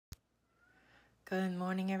Good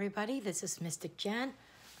morning, everybody. This is Mystic Jen.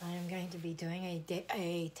 I am going to be doing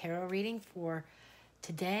a tarot reading for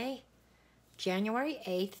today, January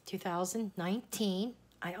 8th, 2019.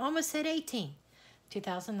 I almost said 18,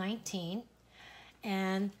 2019.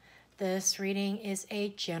 And this reading is a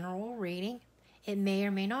general reading. It may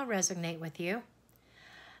or may not resonate with you.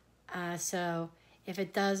 So if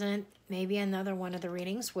it doesn't, maybe another one of the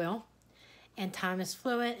readings will. And time is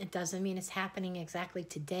fluid. It doesn't mean it's happening exactly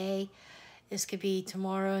today. This could be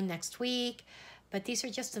tomorrow, next week. But these are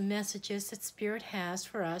just the messages that Spirit has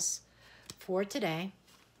for us for today.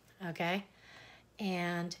 Okay?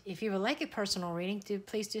 And if you would like a personal reading,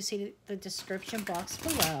 please see the description box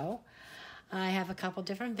below. I have a couple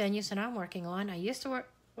different venues that I'm working on. I used to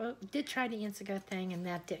did try the Indigo thing, and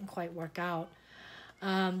that didn't quite work out.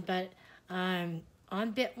 But I'm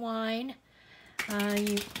on Bitwine.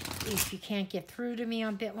 If you can't get through to me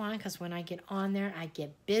on Bitwine, because when I get on there, I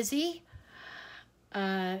get busy.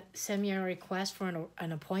 Send me a request for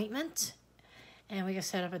an appointment, and we can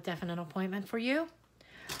set up a definite appointment for you.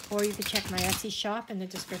 Or you can check my Etsy shop in the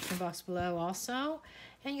description box below also,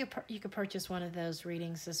 and you can purchase one of those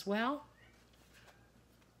readings as well.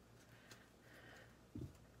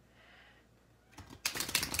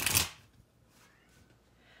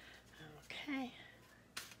 Okay.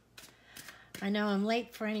 I know I'm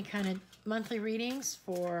late for any kind of monthly readings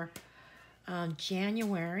for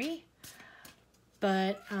January.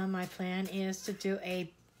 But my plan is to do a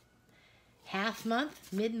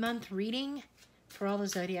half-month, mid-month reading for all the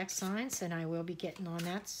zodiac signs, and I will be getting on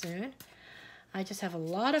that soon. I just have a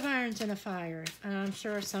lot of irons in the fire, and I'm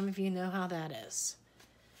sure some of you know how that is.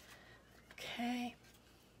 Okay.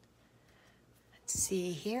 Let's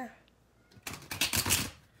see here.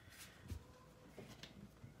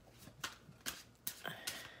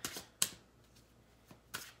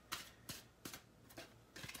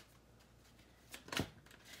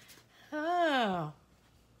 Oh.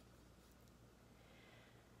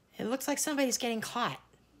 It looks like somebody's getting caught.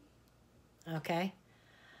 Okay.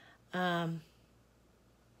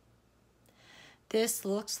 This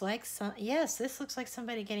looks like this looks like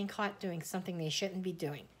somebody getting caught doing something they shouldn't be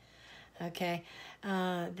doing. Okay.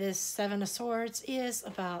 This Seven of Swords is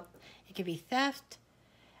about, it could be theft.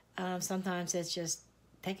 Sometimes it's just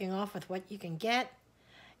taking off with what you can get.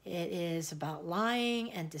 It is about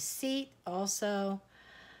lying and deceit also.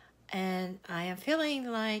 And I am feeling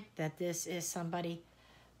like that this is somebody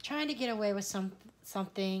trying to get away with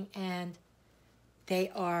something, and they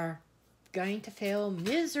are going to fail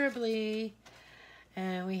miserably.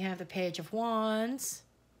 And we have the Page of Wands,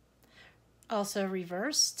 also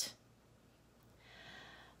reversed.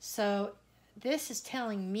 So this is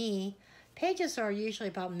telling me, pages are usually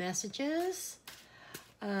about messages.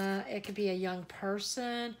 It could be a young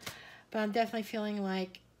person, but I'm definitely feeling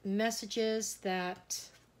like messages that...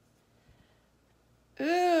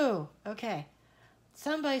 Ooh, okay.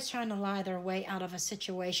 Somebody's trying to lie their way out of a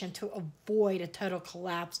situation to avoid a total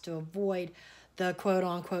collapse, to avoid the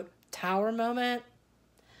quote-unquote tower moment.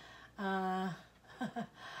 Oh,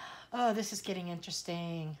 this is getting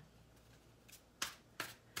interesting.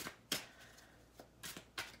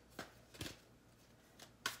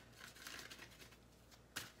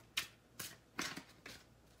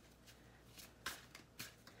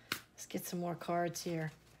 Let's get some more cards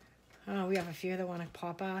here. Oh, we have a few that want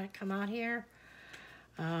to come out here.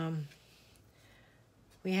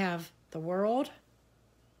 We have the World,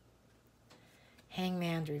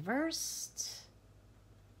 Hangman reversed,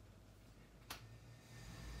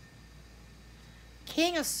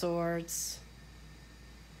 King of Swords,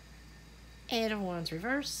 Eight of Wands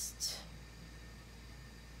reversed,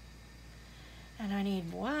 and I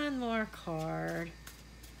need one more card.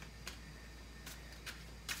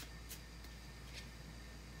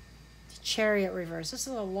 Chariot reverse. This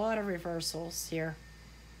is a lot of reversals here.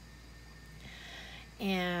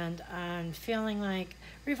 And I'm feeling like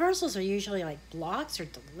reversals are usually like blocks or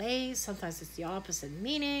delays. Sometimes it's the opposite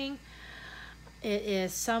meaning. It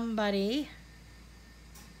is somebody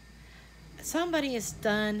is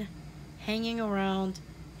done hanging around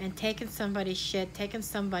and taking somebody's shit, taking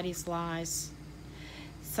somebody's lies.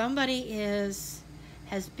 Somebody has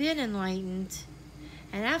been enlightened,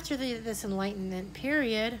 and after this enlightenment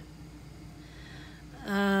period,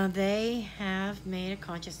 they have made a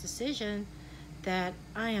conscious decision that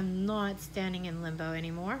I am not standing in limbo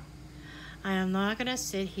anymore. I am not going to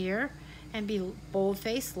sit here and be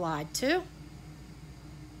bold-faced lied to.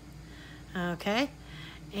 Okay?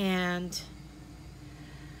 And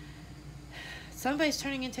somebody's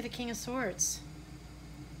turning into the King of Swords.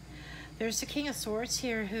 There's the King of Swords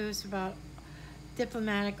here who's about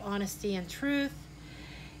diplomatic honesty and truth.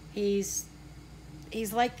 He's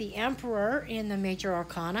He's like the emperor in the major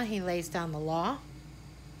arcana. He lays down the law.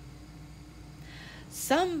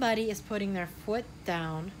 Somebody is putting their foot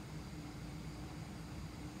down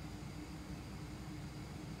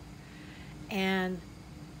and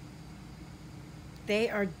they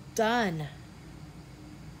are done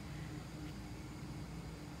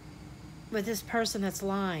with this person that's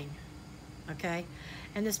lying, okay?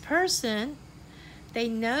 And this person, they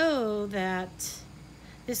know that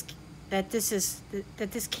this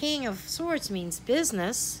King of Swords means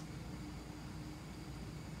business,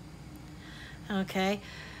 okay?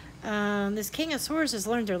 This King of Swords has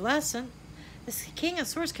learned their lesson. This King of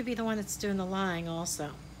Swords could be the one that's doing the lying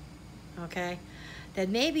also, okay? That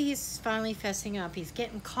maybe he's finally fessing up. He's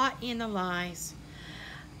getting caught in the lies.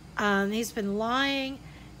 He's been lying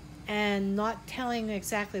and not telling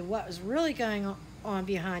exactly what was really going on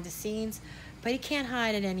behind the scenes, but he can't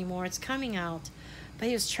hide it anymore. It's coming out. But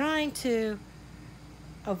he was trying to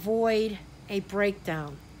avoid a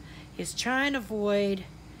breakdown. He was trying to avoid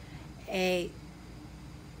a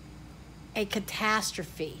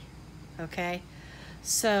catastrophe, okay?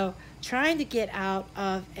 So trying to get out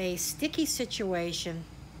of a sticky situation.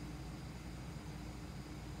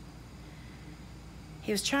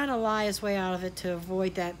 He was trying to lie his way out of it to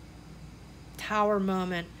avoid that tower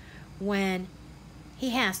moment when he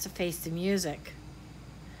has to face the music,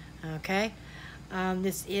 okay?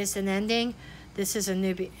 This is an ending. This is an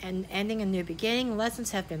ending, a new beginning.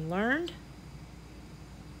 Lessons have been learned.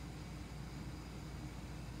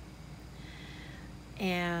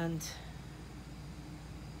 And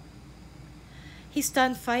he's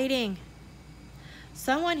done fighting.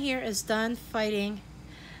 Someone here is done fighting.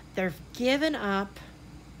 They've given up.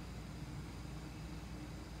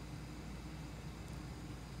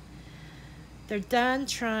 They're done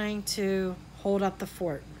trying to hold up the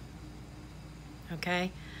fort.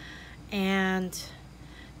 Okay? And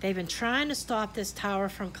they've been trying to stop this tower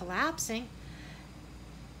from collapsing.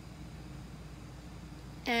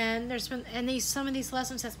 And there's been some of these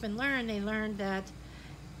lessons that's been learned. They learned that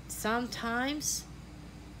sometimes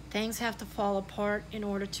things have to fall apart in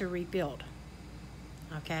order to rebuild.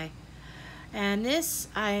 Okay? And this,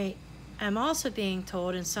 I am also being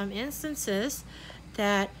told in some instances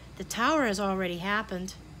that the tower has already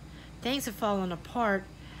happened. Things have fallen apart,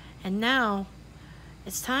 and now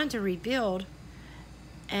it's time to rebuild.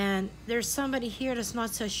 And there's somebody here that's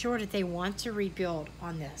not so sure that they want to rebuild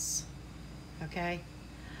on this. Okay?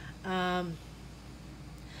 The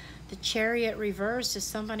Chariot reversed is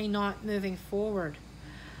somebody not moving forward.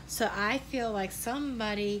 So I feel like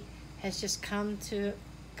somebody has just come to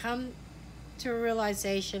a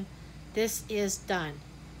realization, this is done.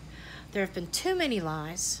 There have been too many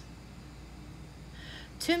lies,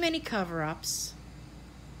 too many cover-ups.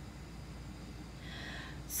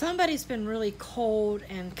 Somebody's been really cold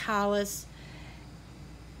and callous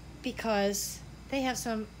because they have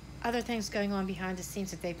some other things going on behind the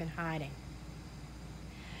scenes that they've been hiding.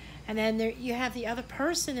 And then you have the other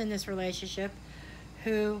person in this relationship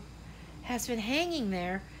who has been hanging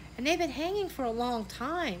there, and they've been hanging for a long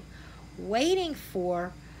time, waiting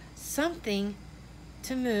for something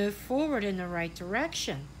to move forward in the right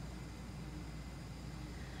direction.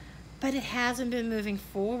 But it hasn't been moving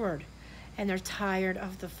forward, and they're tired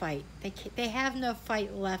of the fight. They have no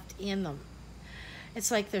fight left in them. It's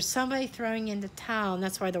like there's somebody throwing in the towel, and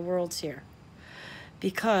that's why the world's here.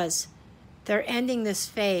 Because they're ending this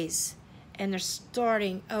phase, and they're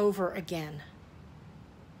starting over again.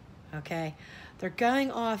 Okay? They're going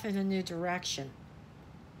off in a new direction.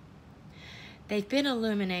 They've been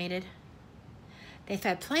illuminated. They've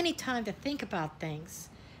had plenty of time to think about things.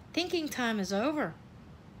 Thinking time is over.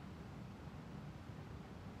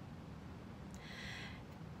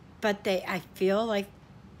 But I feel like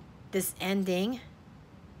this ending,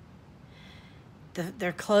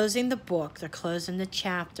 they're closing the book, they're closing the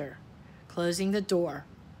chapter, closing the door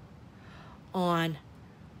on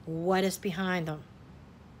what is behind them.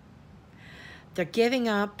 They're giving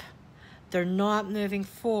up, they're not moving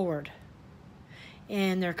forward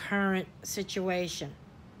in their current situation.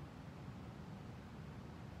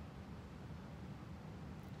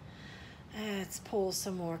 Let's pull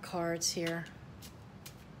some more cards here.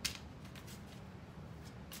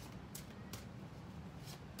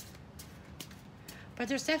 But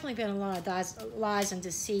there's definitely been a lot of lies and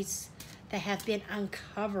deceits that have been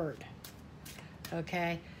uncovered.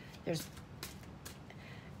 Okay?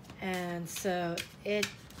 And so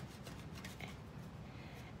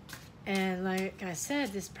and like I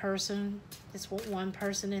said, this one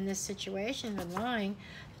person in this situation has been lying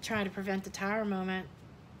to try to prevent the tower moment.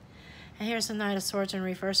 And here's the Knight of Swords in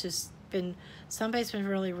reverse. Somebody's been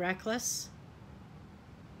really reckless.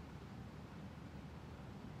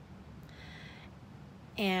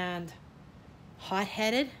 and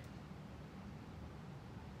hot-headed.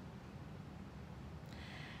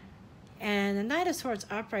 And the Knight of Swords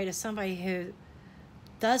upright is somebody who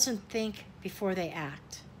doesn't think before they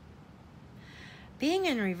act. Being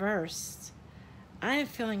in reverse, I am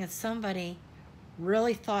feeling that somebody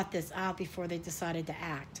really thought this out before they decided to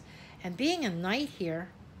act. And being a Knight here,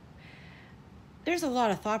 there's a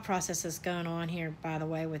lot of thought processes going on here, by the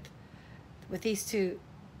way, with these two,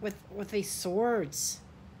 with these swords.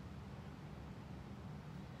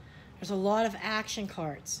 There's a lot of action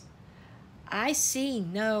cards. I see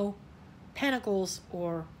no pentacles,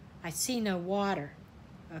 or I see no water.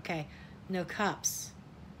 Okay, no cups.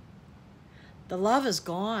 The love is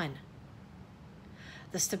gone.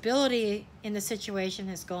 The stability in the situation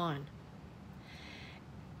is gone.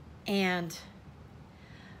 And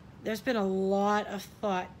there's been a lot of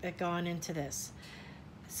thought that gone into this.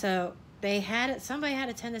 So somebody had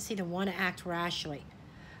a tendency to want to act rashly,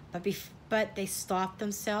 but they stopped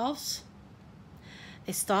themselves.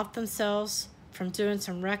 They stopped themselves from doing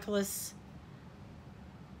some reckless,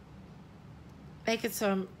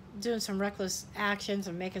 doing some reckless actions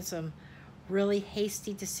and making some really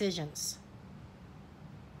hasty decisions.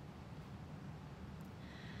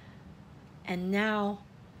 And now,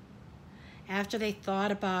 after they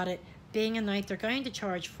thought about it, being a Knight, they're going to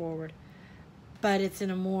charge forward, but it's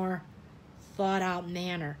in a more thought out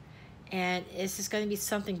manner. And it's just going to be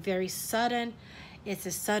something very sudden. It's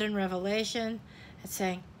a sudden revelation. It's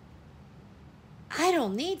saying, I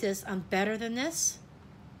don't need this. I'm better than this.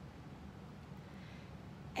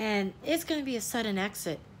 And it's going to be a sudden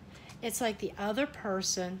exit. It's like the other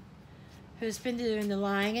person who's been doing the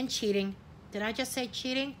lying and cheating. Did I just say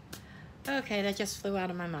cheating? Okay, that just flew out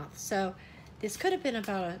of my mouth. So this could have been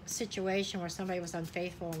about a situation where somebody was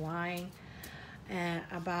unfaithful and lying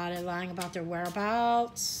about it, lying about their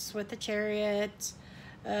whereabouts with the Chariot.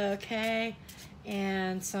 Okay,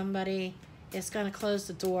 and somebody is going to close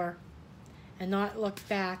the door and not look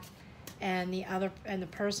back, and the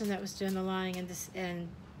person that was doing the lying and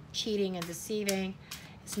cheating and deceiving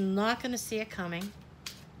is not going to see it coming.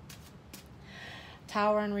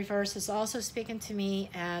 Tower in reverse is also speaking to me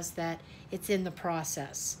as that it's in the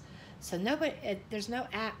process. So nothing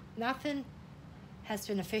has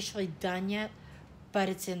been officially done yet, but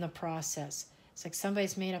it's in the process. It's like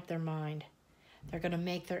somebody's made up their mind. They're going to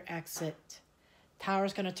make their exit.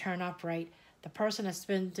 Tower's going to turn upright. The person that's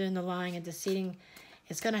been doing the lying and deceiving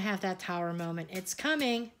is going to have that Tower moment. It's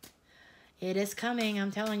coming. It is coming,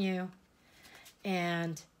 I'm telling you.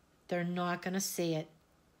 And they're not going to see it.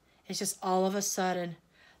 It's just all of a sudden,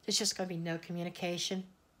 there's just going to be no communication.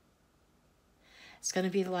 It's going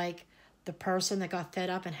to be like the person that got fed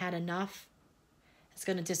up and had enough. It's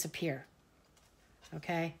going to disappear.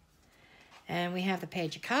 Okay? And we have the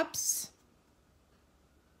Page of Cups.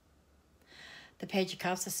 The Page of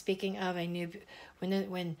Cups is speaking of a new,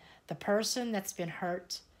 when the person that's been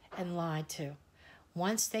hurt and lied to,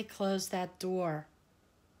 once they close that door,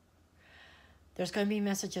 there's going to be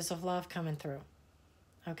messages of love coming through.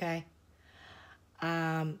 Okay?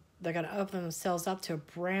 They're going to open themselves up to a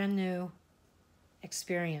brand new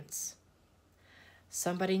experience.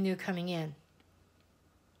 Somebody new coming in.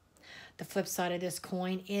 The flip side of this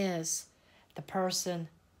coin is the person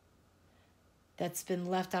that's been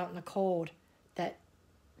left out in the cold, that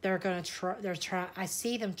they're going to try. I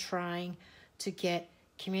see them trying to get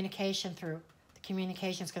communication through. The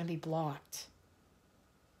communication is going to be blocked.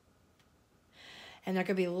 And they're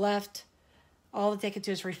going to be left, all that they could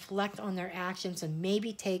do is reflect on their actions and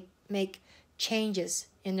maybe make changes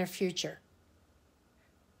in their future.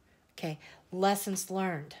 Okay, lessons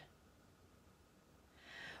learned.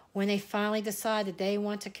 When they finally decide that they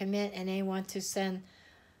want to commit and they want to send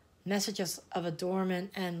messages of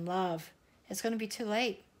adornment and love, it's going to be too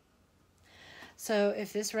late. So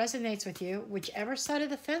if this resonates with you, whichever side of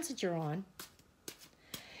the fence that you're on,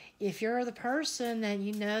 if you're the person that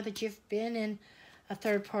you know that you've been in a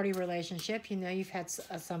third-party relationship, you know you've had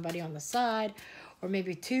somebody on the side, or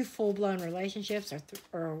maybe 2 full-blown relationships,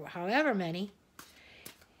 or however many,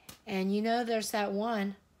 and you know there's that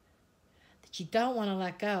one that you don't want to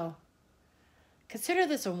let go, consider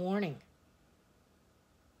this a warning.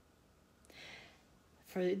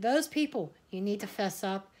 For those people, you need to fess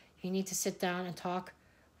up. You need to sit down and talk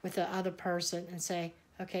with the other person and say,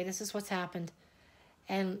 okay, this is what's happened,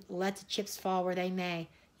 and let the chips fall where they may.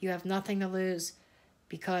 You have nothing to lose,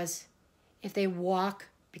 because if they walk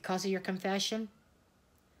because of your confession,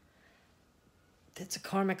 it's a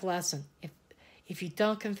karmic lesson. If you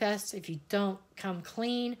don't confess, if you don't come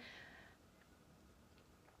clean,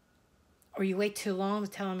 or you wait too long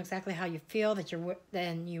to tell them exactly how you feel,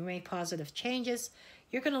 then you make positive changes,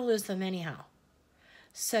 you're going to lose them anyhow.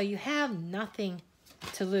 So you have nothing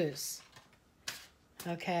to lose.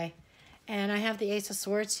 Okay? And I have the Ace of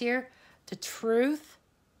Swords here. The truth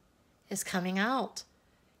is coming out.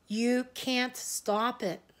 You can't stop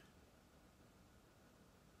it.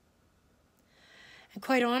 And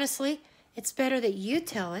quite honestly, it's better that you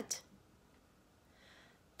tell it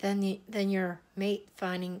than your mate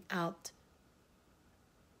finding out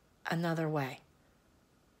another way.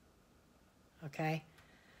 Okay?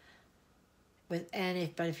 But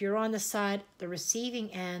if you're on the side, the receiving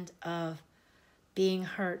end of being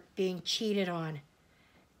hurt, being cheated on,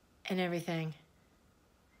 and everything,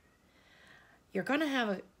 you're going to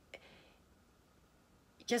have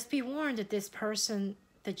just be warned that this person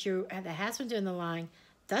that has been doing the lying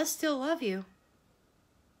does still love you.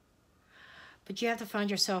 But you have to find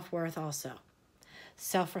your self-worth also.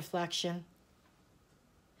 Self-reflection.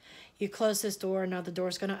 You close this door, now the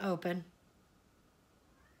door's going to open.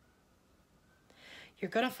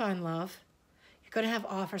 You're going to find love. You're going to have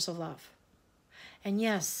offers of love. And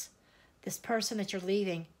yes, this person that you're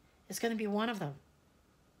leaving is going to be one of them.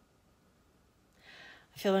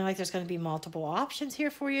 I'm feeling like there's going to be multiple options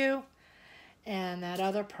here for you. And that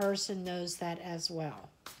other person knows that as well.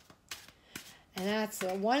 And that's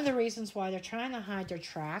one of the reasons why they're trying to hide their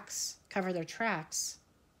tracks, cover their tracks,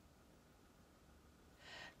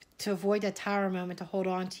 to avoid that tower moment, to hold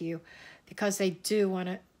on to you, because they do want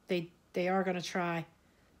to, they are going to try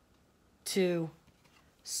to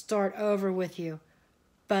start over with you,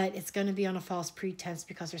 but it's going to be on a false pretense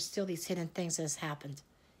because there's still these hidden things that has happened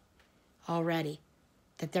already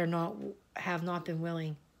that have not been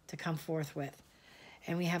willing to come forth with.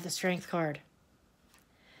 And we have the Strength card.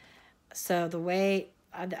 So the way,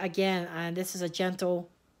 again, this is a gentle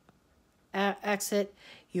exit.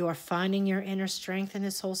 You are finding your inner strength in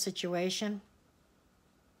this whole situation.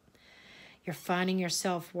 You're finding your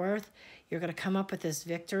self-worth. You're going to come up with this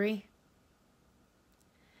victory.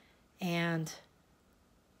 And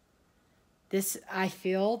I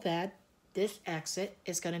feel that this exit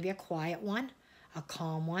is going to be a quiet one, a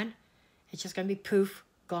calm one. It's just going to be poof,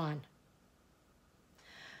 gone.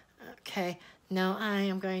 Okay, now I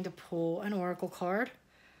am going to pull an oracle card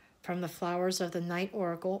from the Flowers of the Night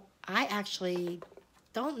Oracle. I actually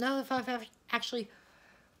don't know if I've ever actually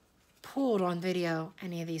pulled on video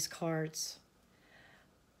any of these cards.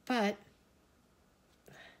 But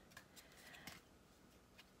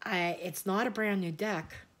it's not a brand new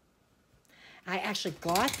deck. I actually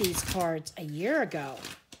got these cards a year ago,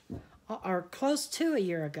 or close to a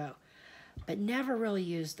year ago, but never really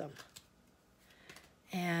used them.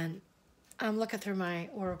 And I'm looking through my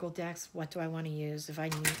Oracle decks. What do I want to use? If I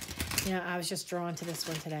need, I was just drawn to this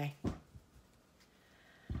one today.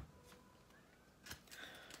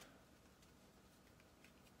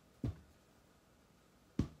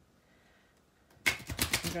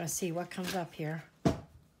 I'm going to see what comes up here.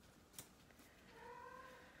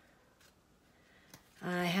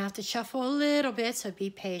 I have to shuffle a little bit, so be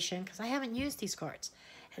patient, because I haven't used these cards.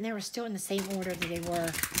 And they were still in the same order that they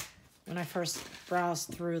were when I first browsed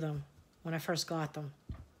through them, when I first got them.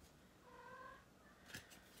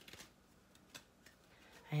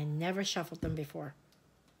 I had never shuffled them before.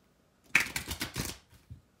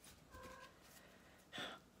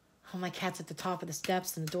 Oh, my cat's at the top of the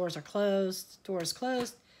steps and the doors are closed. Door is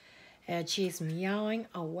closed. And she's meowing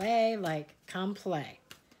away like, come play.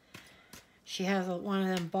 She has one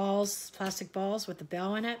of them balls, plastic balls with the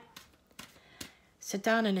bell in it. Sit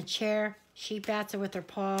down in a chair. She bats it with her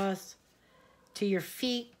paws to your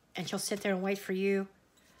feet, and she'll sit there and wait for you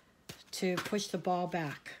to push the ball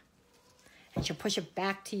back. And she'll push it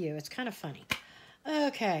back to you. It's kind of funny.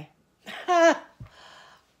 Okay.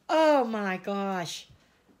 Oh my gosh.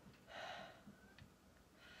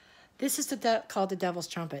 This is called the Devil's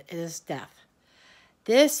Trumpet. It is death.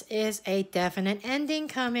 This is a definite ending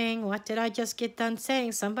coming. What did I just get done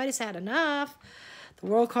saying? Somebody's had enough. The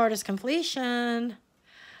World card is completion.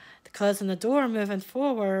 The closing the door, moving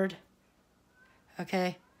forward.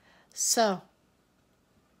 Okay, so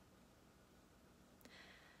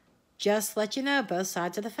just let you know, both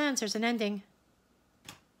sides of the fence, there's an ending.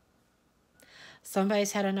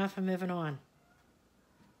 Somebody's had enough of moving on.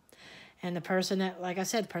 And the person that, like I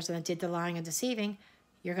said, the person that did the lying and deceiving,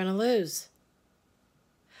 you're going to lose.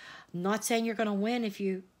 I'm not saying you're going to win if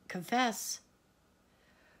you confess,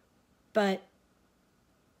 but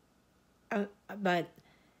I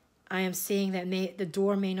am seeing that the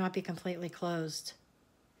door may not be completely closed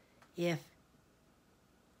if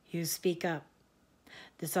you speak up.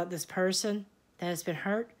 This person that has been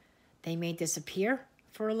hurt, they may disappear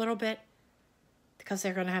for a little bit because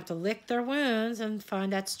they're going to have to lick their wounds and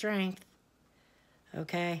find that strength.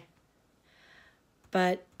 Okay?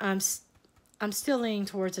 But I'm still leaning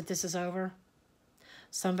towards that this is over.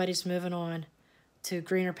 Somebody's moving on to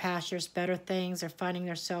greener pastures, better things. They're finding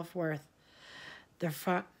their self-worth.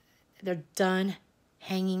 They're done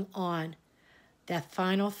hanging on. That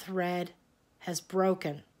final thread has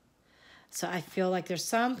broken. So I feel like there's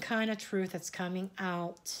some kind of truth that's coming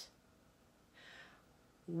out.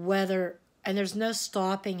 And there's no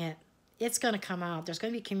stopping it. It's going to come out. There's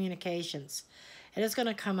going to be communications. And it's going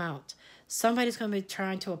to come out. Somebody's going to be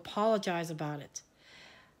trying to apologize about it.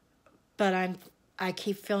 But I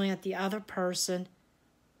keep feeling that the other person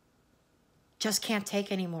just can't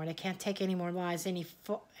take anymore. They can't take any more lies,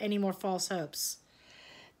 any more false hopes.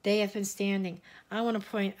 They have been standing. I want to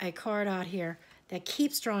point a card out here that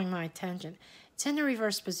keeps drawing my attention. It's in the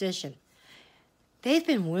reverse position. They've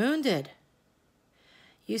been wounded.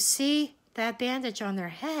 You see that bandage on their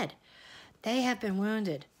head? They have been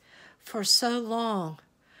wounded for so long.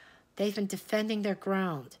 They've been defending their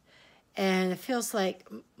ground. And it feels like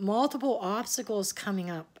multiple obstacles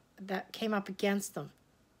that came up against them.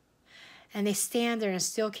 And they stand there and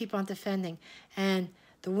still keep on defending. And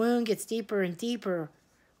the wound gets deeper and deeper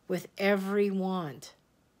with every wand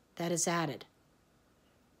that is added.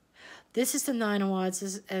 This is the 9 of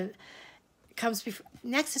Wands. Comes before.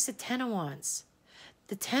 Next is the 10 of Wands.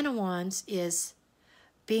 The 10 of Wands is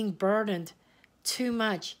being burdened too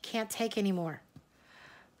much, can't take anymore.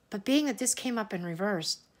 But being that this came up in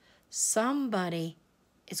reverse, somebody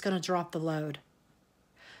is going to drop the load.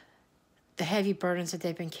 The heavy burdens that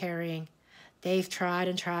they've been carrying, they've tried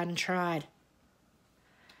and tried and tried.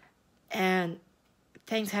 And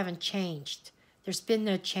things haven't changed. There's been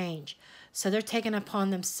no change. So they're taking upon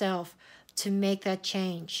themselves to make that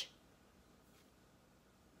change.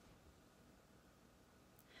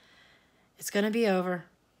 It's going to be over.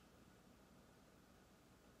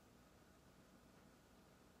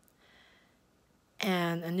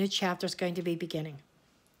 And a new chapter is going to be beginning.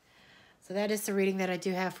 So that is the reading that I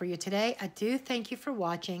do have for you today. I do thank you for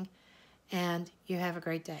watching, and you have a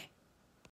great day.